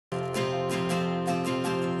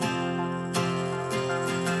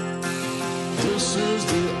This is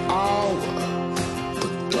the hour, the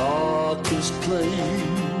darkest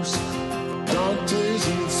place. Dante's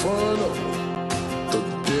Inferno, the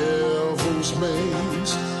devil's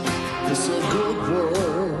maze. It's a good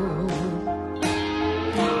world,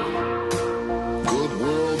 good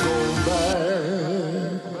world gone bad.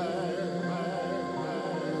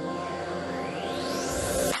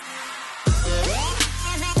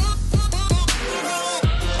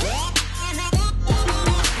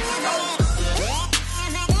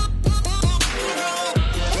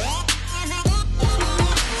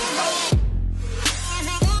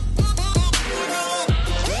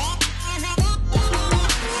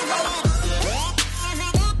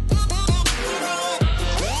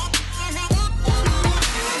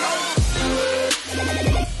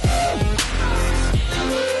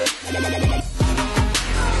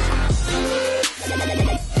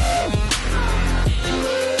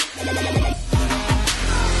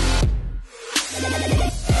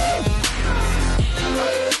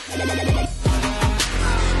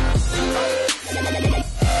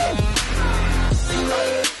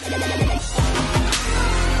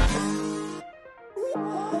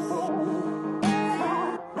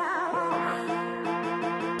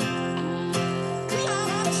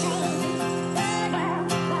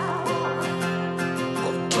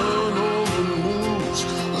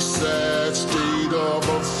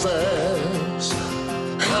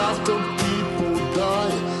 Half the people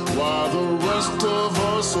dying while the rest of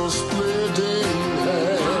us are split in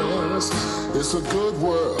halves. It's a good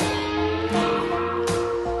world gone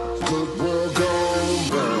bad.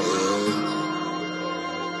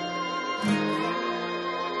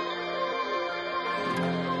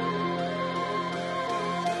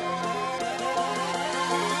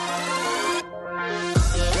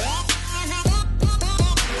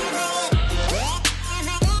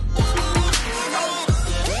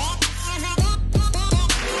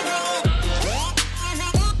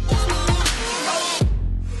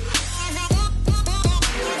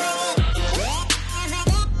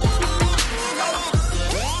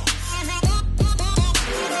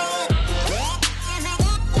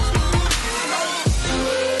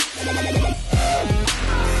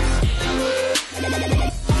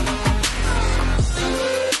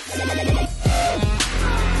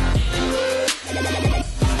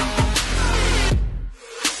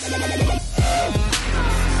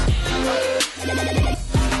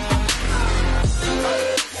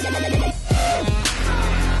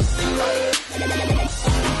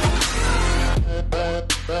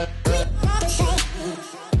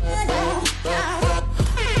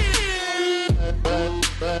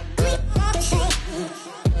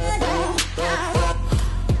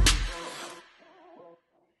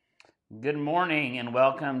 Good morning and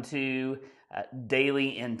welcome to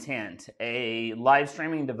Daily Intent, a live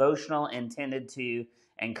streaming devotional intended to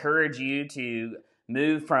encourage you to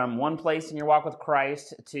move from one place in your walk with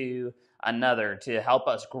Christ to another, to help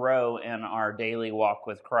us grow in our daily walk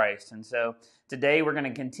with Christ. And so today we're going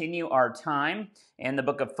to continue our time in the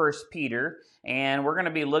book of 1 Peter, and we're going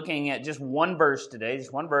to be looking at just one verse today,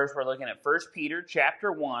 just one verse. We're looking at 1 Peter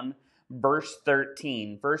chapter 1, verse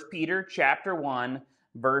 13. 1 Peter chapter 1,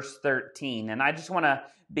 verse 13. And I just want to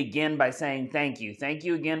begin by saying thank you. Thank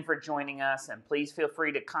you again for joining us, and please feel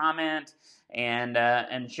free to comment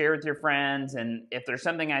and share with your friends. And if there's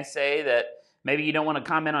something I say that maybe you don't want to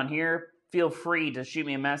comment on here, feel free to shoot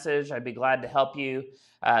me a message. I'd be glad to help you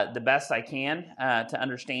the best I can to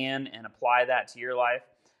understand and apply that to your life.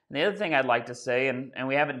 And the other thing I'd like to say, and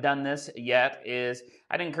we haven't done this yet, is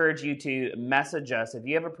I'd encourage you to message us. If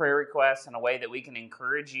you have a prayer request and a way that we can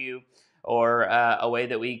encourage you, or a way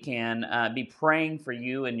that we can be praying for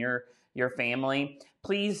you and your family,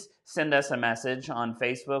 please send us a message on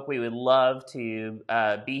Facebook. We would love to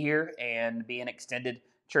be here and be an extended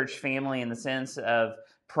church family in the sense of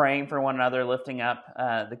praying for one another, lifting up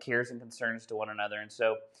the cares and concerns to one another. And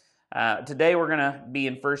so today we're going to be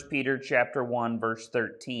in 1 Peter chapter 1, verse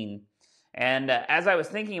 13. And as I was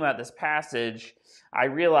thinking about this passage, I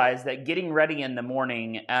realized that getting ready in the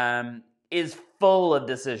morning is full of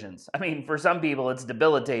decisions. I mean, for some people, it's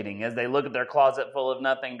debilitating as they look at their closet full of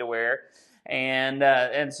nothing to wear.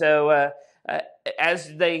 And so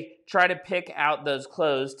as they try to pick out those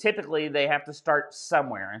clothes, typically they have to start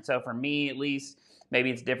somewhere. And so for me, at least,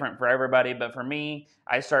 maybe it's different for everybody, but for me,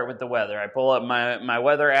 I start with the weather. I pull up my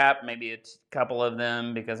weather app, maybe it's a couple of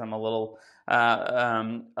them because I'm a little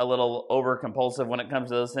over compulsive when it comes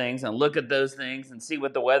to those things, and look at those things and see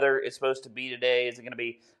what the weather is supposed to be today. Is it going to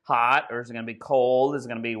be hot, or is it going to be cold? Is it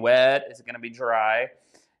going to be wet? Is it going to be dry?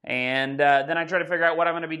 And then I try to figure out what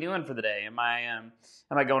I'm going to be doing for the day. Am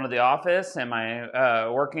I going to the office? Am I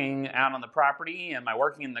working out on the property? Am I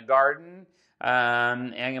working in the garden?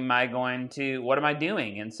 And what am I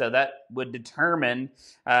doing? And so that would determine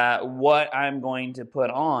what I'm going to put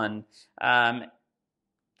on.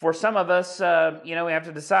 For some of us, we have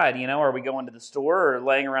to decide, are we going to the store or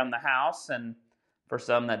laying around the house? And for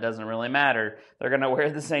some, that doesn't really matter. They're going to wear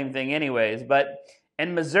the same thing anyways. But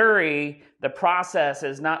in Missouri, the process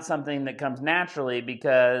is not something that comes naturally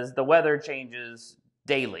because the weather changes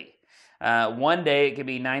daily. One day it could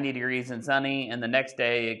be 90 degrees and sunny, and the next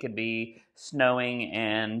day it could be snowing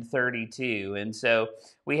and 32. And so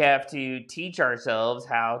we have to teach ourselves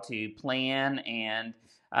how to plan and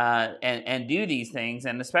do these things,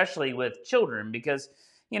 and especially with children, because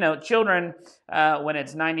children, when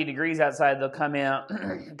it's 90 degrees outside, they'll come out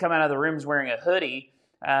of the rooms wearing a hoodie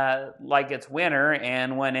like it's winter,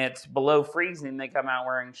 and when it's below freezing, they come out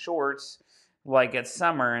wearing shorts like it's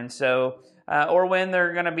summer. And so, or when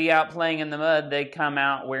they're going to be out playing in the mud, they come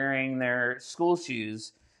out wearing their school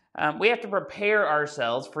shoes. We have to prepare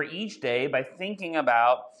ourselves for each day by thinking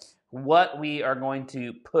about what we are going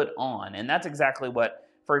to put on, and that's exactly what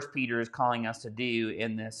 1 Peter is calling us to do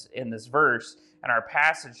in this verse and our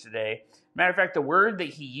passage today. Matter of fact, the word that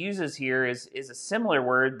he uses here is a similar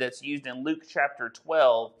word that's used in Luke chapter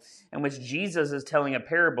 12, in which Jesus is telling a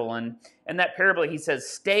parable. And in that parable, he says,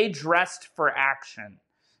 "Stay dressed for action."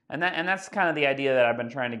 And that's kind of the idea that I've been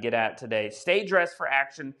trying to get at today. Stay dressed for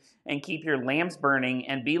action and keep your lamps burning,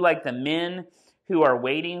 and be like the men who are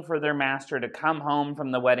waiting for their master to come home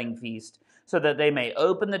from the wedding feast, so that they may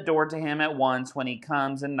open the door to him at once when he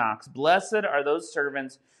comes and knocks. Blessed are those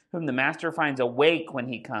servants whom the master finds awake when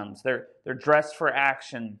he comes. They're dressed for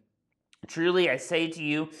action. Truly, I say to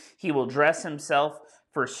you, he will dress himself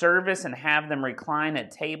for service and have them recline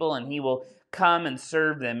at table, and he will come and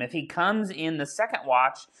serve them. If he comes in the second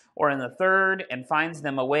watch or in the third and finds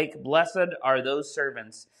them awake, blessed are those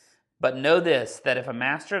servants. But know this, that if a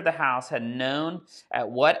master of the house had known at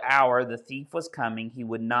what hour the thief was coming, he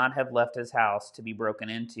would not have left his house to be broken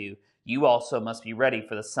into. You also must be ready,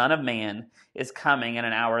 for the Son of Man is coming in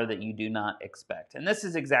an hour that you do not expect. And this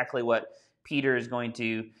is exactly what Peter is we're going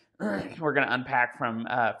to unpack from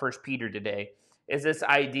 1 Peter today, is this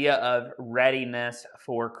idea of readiness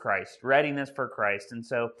for Christ. Readiness for Christ. And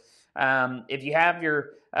so if you have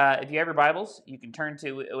your Bibles, you can turn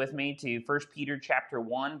with me to 1 Peter chapter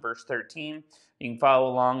 1, verse 13. You can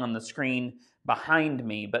follow along on the screen behind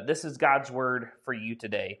me, but this is God's word for you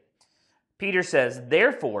today. Peter says,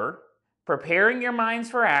 "Therefore, preparing your minds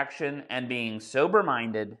for action and being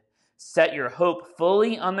sober-minded, set your hope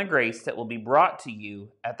fully on the grace that will be brought to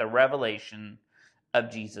you at the revelation of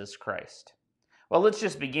Jesus Christ." Well, let's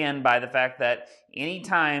just begin by the fact that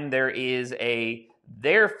anytime there is a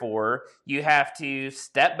therefore, you have to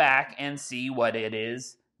step back and see what it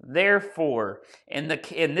is therefore. In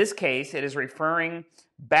this case, it is referring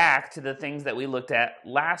back to the things that we looked at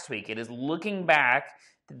last week. It is looking back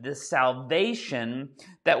to the salvation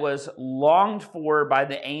that was longed for by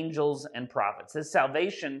the angels and prophets. This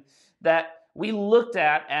salvation that we looked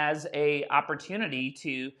at as an opportunity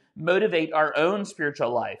to motivate our own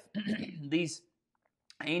spiritual life. These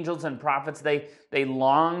angels and prophets, they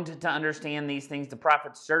longed to understand these things. The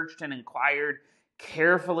prophets searched and inquired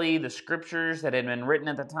carefully the scriptures that had been written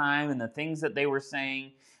at the time and the things that they were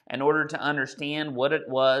saying in order to understand what it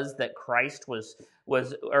was that Christ was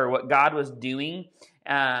or what God was doing.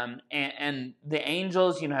 And the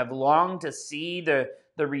angels, have longed to see the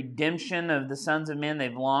redemption of the sons of men.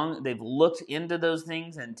 They've looked into those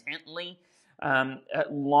things intently,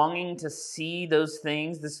 longing to see those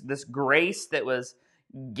things, this grace that was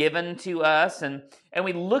given to us. And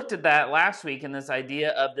we looked at that last week in this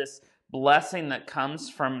idea of this blessing that comes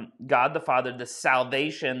from God the Father, the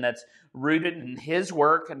salvation that's rooted in His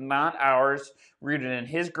work and not ours, rooted in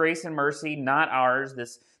His grace and mercy, not ours.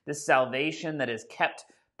 This salvation that is kept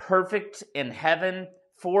perfect in heaven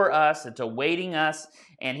for us. It's awaiting us,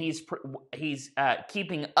 and He's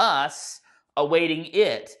keeping us awaiting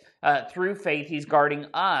it. Through faith, He's guarding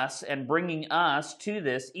us and bringing us to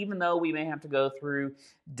this, even though we may have to go through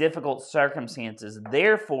difficult circumstances.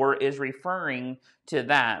 Therefore is referring to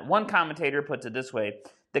that. One commentator puts it this way: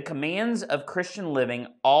 the commands of Christian living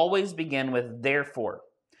always begin with therefore.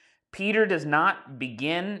 Peter does not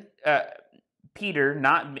begin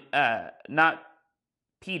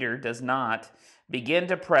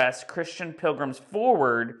to press Christian pilgrims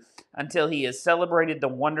forward until he has celebrated the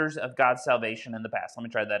wonders of God's salvation in the past. Let me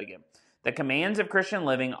try that again. The commands of Christian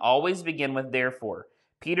living always begin with therefore.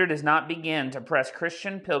 Peter does not begin to press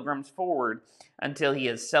Christian pilgrims forward until he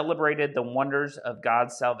has celebrated the wonders of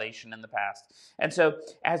God's salvation in the past. And so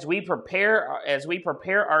as we prepare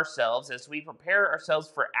ourselves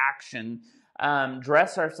for action,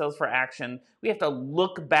 dress ourselves for action, we have to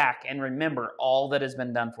look back and remember all that has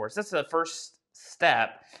been done for us. That's the first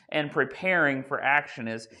step in preparing for action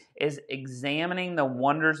is examining the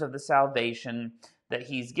wonders of the salvation that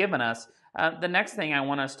he's given us. The next thing I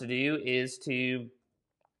want us to do is to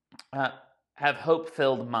have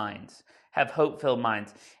hope-filled minds. Have hope-filled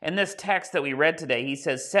minds. In this text that we read today, he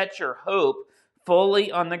says, set your hope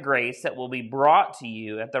fully on the grace that will be brought to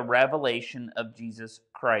you at the revelation of Jesus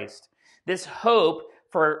Christ. This hope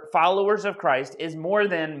for followers of Christ is more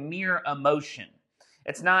than mere emotion.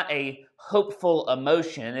 It's not a hopeful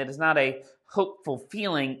emotion. It is not a hopeful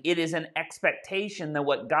feeling. It is an expectation that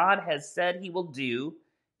what God has said he will do,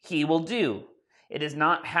 he will do. It is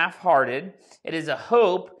not half-hearted. It is a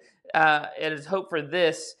hope. It is hope for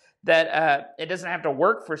this, that it doesn't have to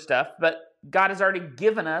work for stuff, but God has already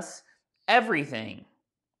given us everything.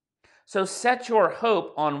 So set your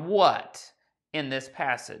hope on what in this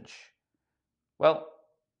passage? Well,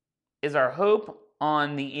 is our hope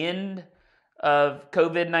on the end of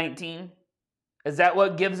COVID-19? Is that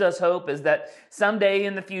what gives us hope? Is that someday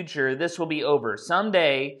in the future this will be over?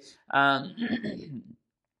 Someday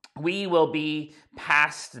we will be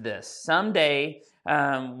past this. Someday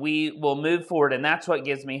we will move forward, and that's what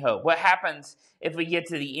gives me hope. What happens if we get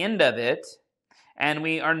to the end of it and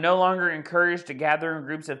we are no longer encouraged to gather in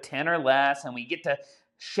groups of 10 or less, and we get to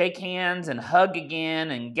shake hands and hug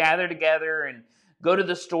again and gather together and go to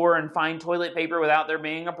the store and find toilet paper without there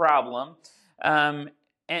being a problem?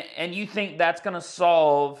 And you think that's going to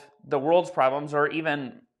solve the world's problems, or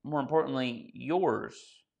even more importantly, yours?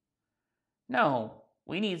 No,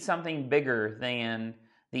 we need something bigger than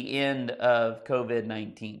the end of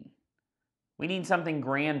COVID-19. We need something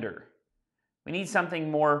grander. We need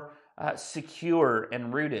something more secure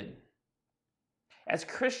and rooted. As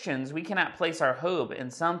Christians, we cannot place our hope in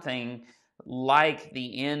something like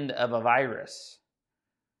the end of a virus.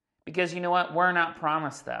 Because you know what? We're not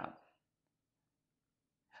promised that.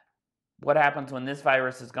 What happens when this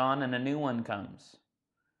virus is gone and a new one comes?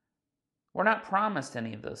 We're not promised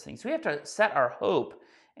any of those things. We have to set our hope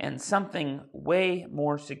in something way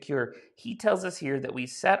more secure. He tells us here that we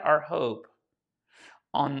set our hope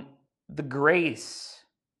on the grace.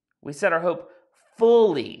 We set our hope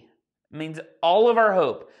fully. It means all of our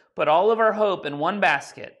hope. Put all of our hope in one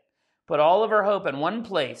basket. Put all of our hope in one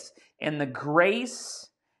place, in the grace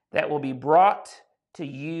that will be brought to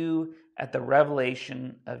you at the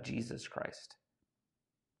revelation of Jesus Christ.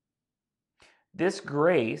 This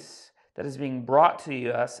grace that is being brought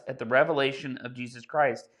to us at the revelation of Jesus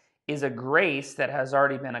Christ is a grace that has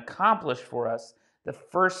already been accomplished for us the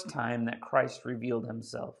first time that Christ revealed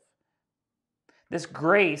himself. This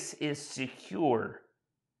grace is secure.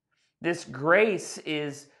 This grace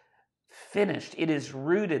is finished. It is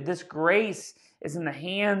rooted. This grace is in the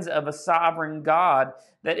hands of a sovereign God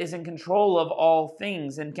that is in control of all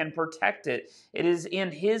things and can protect it. It is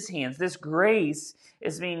in his hands. This grace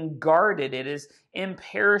is being guarded. It is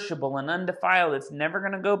imperishable and undefiled. It's never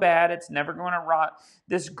going to go bad. It's never going to rot.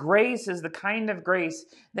 This grace is the kind of grace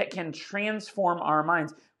that can transform our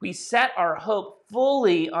minds. We set our hope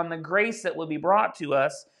fully on the grace that will be brought to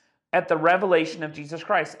us at the revelation of Jesus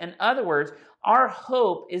Christ. In other words, our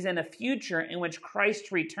hope is in a future in which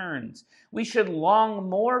Christ returns. We should long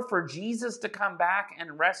more for Jesus to come back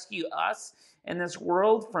and rescue us in this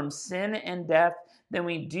world from sin and death than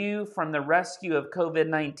we do from the rescue of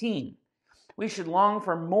COVID-19. We should long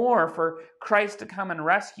for more for Christ to come and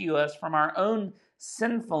rescue us from our own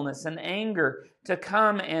sinfulness and anger, to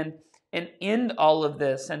come and end all of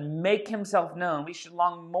this and make himself known. We should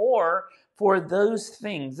long more for those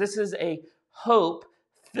things. This is a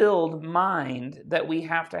hope-filled mind that we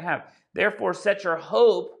have to have. Therefore, set your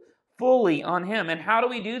hope fully on him. And how do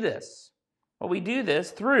we do this? Well, we do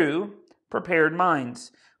this through prepared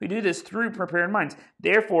minds. We do this through prepared minds.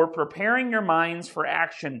 Therefore, preparing your minds for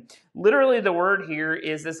action. Literally, the word here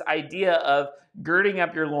is this idea of girding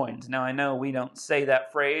up your loins. Now, I know we don't say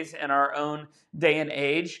that phrase in our own day and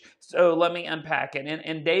age, so let me unpack it.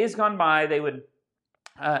 In days gone by, they would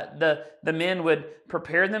the men would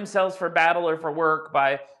prepare themselves for battle or for work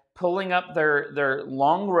by pulling up their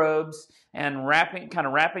long robes and wrapping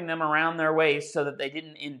them around their waist so that they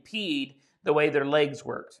didn't impede the way their legs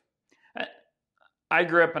worked. I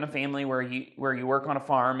grew up in a family where you work on a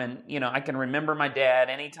farm, and I can remember my dad,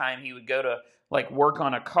 anytime he would go to work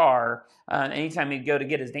on a car, anytime he'd go to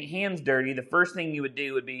get his hands dirty, the first thing he would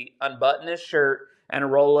do would be unbutton his shirt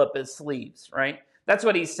and roll up his sleeves, right? That's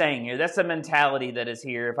what he's saying here. That's the mentality that is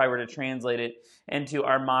here. If I were to translate it into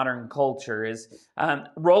our modern culture, is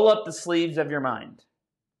roll up the sleeves of your mind.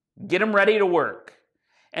 Get them ready to work.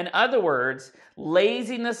 In other words,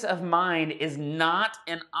 laziness of mind is not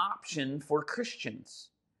an option for Christians.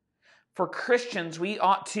 For Christians, we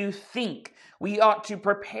ought to think. We ought to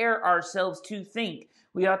prepare ourselves to think.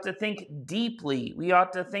 We ought to think deeply. We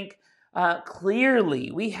ought to think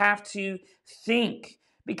clearly. We have to think,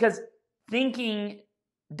 because thinking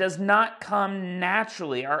does not come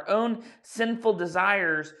naturally. Our own sinful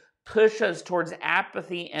desires push us towards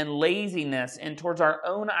apathy and laziness and towards our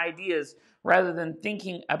own ideas rather than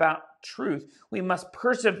thinking about truth. We must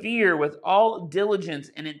persevere with all diligence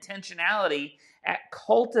and intentionality at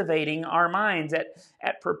cultivating our minds,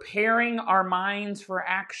 at preparing our minds for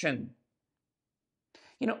action.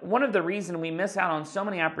 You know, one of the reasons we miss out on so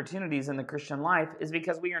many opportunities in the Christian life is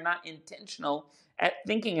because we are not intentional at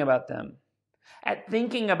thinking about them, at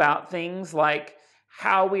thinking about things like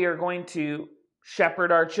how we are going to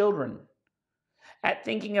shepherd our children, at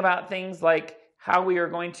thinking about things like how we are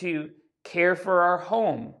going to care for our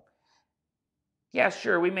home. Yeah,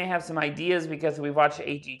 sure, we may have some ideas because we've watched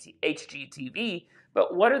HGTV,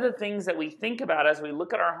 but what are the things that we think about as we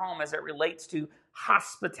look at our home as it relates to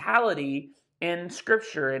hospitality in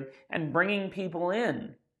Scripture and bringing people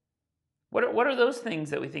in? What are those things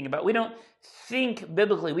that we think about? We don't think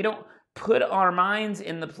biblically. We don't put our minds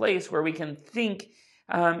in the place where we can think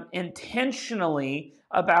intentionally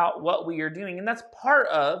about what we are doing. And that's part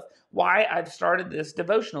of why I've started this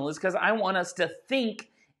devotional, is because I want us to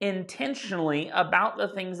think intentionally about the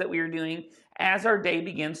things that we are doing as our day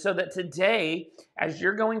begins, so that today, as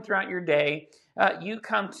you're going throughout your day, you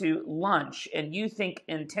come to lunch and you think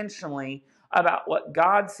intentionally about what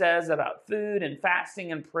God says about food and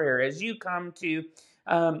fasting and prayer. As you come to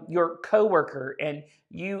your coworker and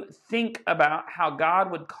you think about how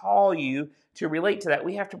God would call you to relate to that.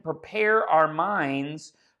 We have to prepare our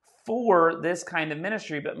minds for this kind of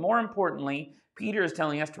ministry. But more importantly, Peter is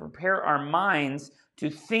telling us to prepare our minds to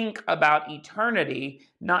think about eternity,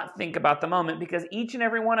 not think about the moment, because each and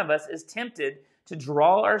every one of us is tempted to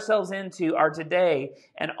draw ourselves into our today,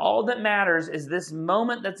 and all that matters is this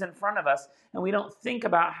moment that's in front of us, and we don't think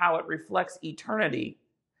about how it reflects eternity.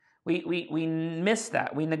 We miss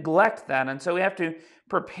that. We neglect that. And so we have to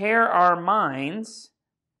prepare our minds.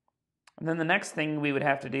 And then the next thing we would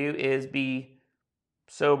have to do is be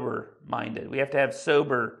sober-minded. We have to have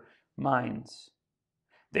sober minds.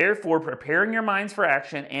 Therefore, preparing your minds for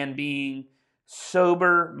action and being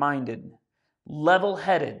sober-minded,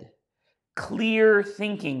 level-headed, clear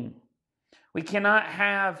thinking. We cannot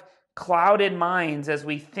have clouded minds as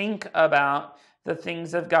we think about the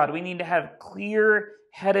things of God. We need to have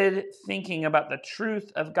clear-headed thinking about the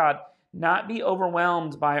truth of God, not be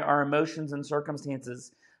overwhelmed by our emotions and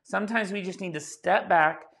circumstances. Sometimes we just need to step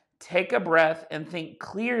back, take a breath, and think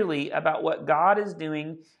clearly about what God is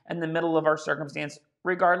doing in the middle of our circumstance,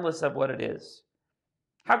 regardless of what it is.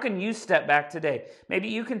 How can you step back today? Maybe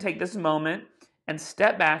you can take this moment and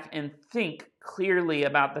step back and think clearly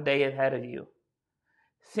about the day ahead of you.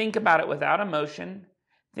 Think about it without emotion.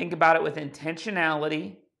 Think about it with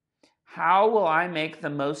intentionality. How will I make the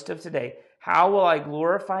most of today? How will I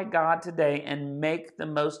glorify God today and make the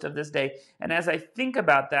most of this day? And as I think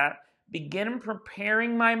about that, begin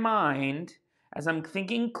preparing my mind, as I'm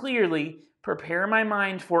thinking clearly, prepare my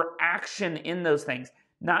mind for action in those things.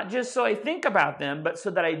 Not just so I think about them, but so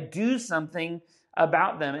that I do something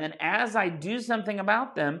about them. And as I do something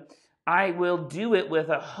about them, I will do it with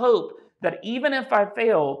a hope that even if I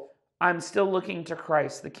fail, I'm still looking to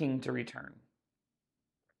Christ, the King, to return.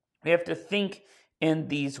 We have to think in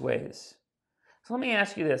these ways. So let me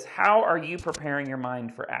ask you this. How are you preparing your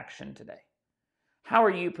mind for action today? How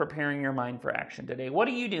are you preparing your mind for action today? What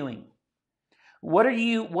are you doing? What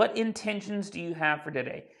intentions do you have for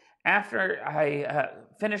today? After I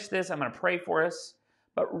finish this, I'm going to pray for us,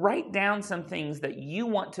 but write down some things that you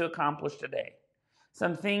want to accomplish today.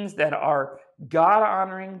 Some things that are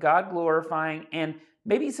God-honoring, God-glorifying, and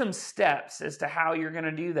maybe some steps as to how you're going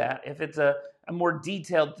to do that, if it's a more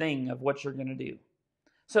detailed thing of what you're going to do.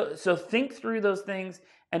 So think through those things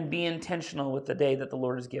and be intentional with the day that the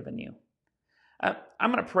Lord has given you.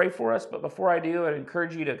 I'm going to pray for us, but before I do, I'd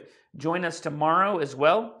encourage you to join us tomorrow as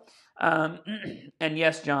well. And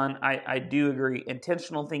yes, John, I do agree.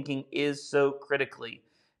 Intentional thinking is so critically,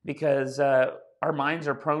 because our minds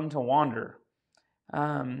are prone to wander.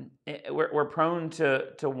 We're prone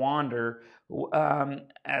to wander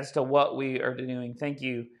as to what we are doing. Thank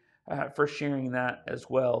you for sharing that as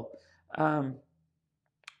well.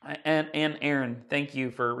 And Aaron, thank you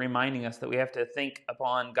for reminding us that we have to think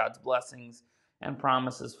upon God's blessings and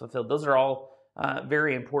promises fulfilled. Those are all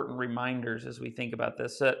very important reminders as we think about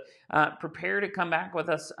this. So prepare to come back with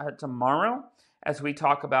us tomorrow as we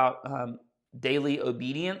talk about daily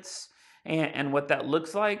obedience and what that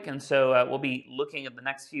looks like. And so we'll be looking at the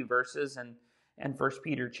next few verses in 1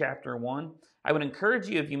 Peter chapter 1. I would encourage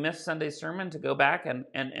you, if you missed Sunday's sermon, to go back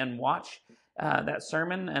and watch that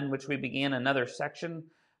sermon in which we began another section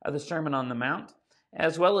of the Sermon on the Mount,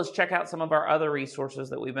 as well as check out some of our other resources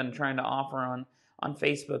that we've been trying to offer on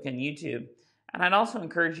Facebook and YouTube. And I'd also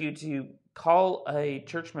encourage you to call a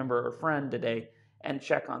church member or friend today and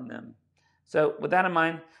check on them. So with that in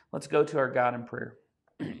mind, let's go to our God in prayer.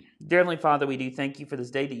 Dear Heavenly Father, we do thank you for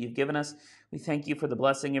this day that you've given us. We thank you for the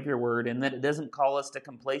blessing of your word, and that it doesn't call us to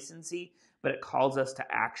complacency, but it calls us to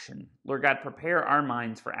action. Lord God, prepare our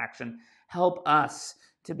minds for action. Help us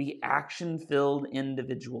to be action-filled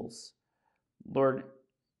individuals. Lord,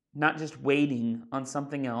 not just waiting on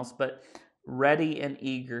something else, but ready and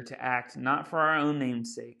eager to act, not for our own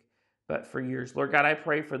name's sake, but for yours. Lord God, I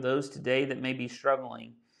pray for those today that may be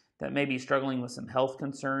struggling with some health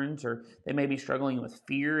concerns, or they may be struggling with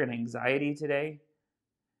fear and anxiety today.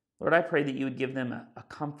 Lord, I pray that you would give them a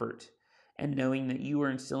comfort and knowing that you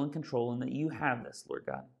are still in control and that you have this, Lord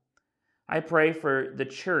God. I pray for the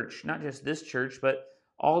church, not just this church, but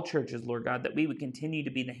all churches, Lord God, that we would continue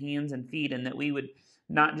to be the hands and feet, and that we would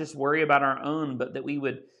not just worry about our own, but that we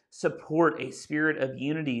would support a spirit of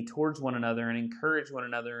unity towards one another and encourage one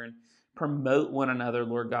another and promote one another,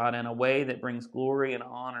 Lord God, in a way that brings glory and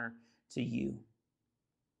honor to you.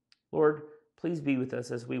 Lord, please be with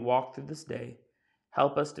us as we walk through this day.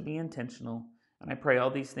 Help us to be intentional. And I pray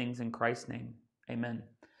all these things in Christ's name. Amen.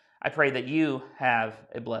 I pray that you have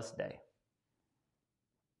a blessed day.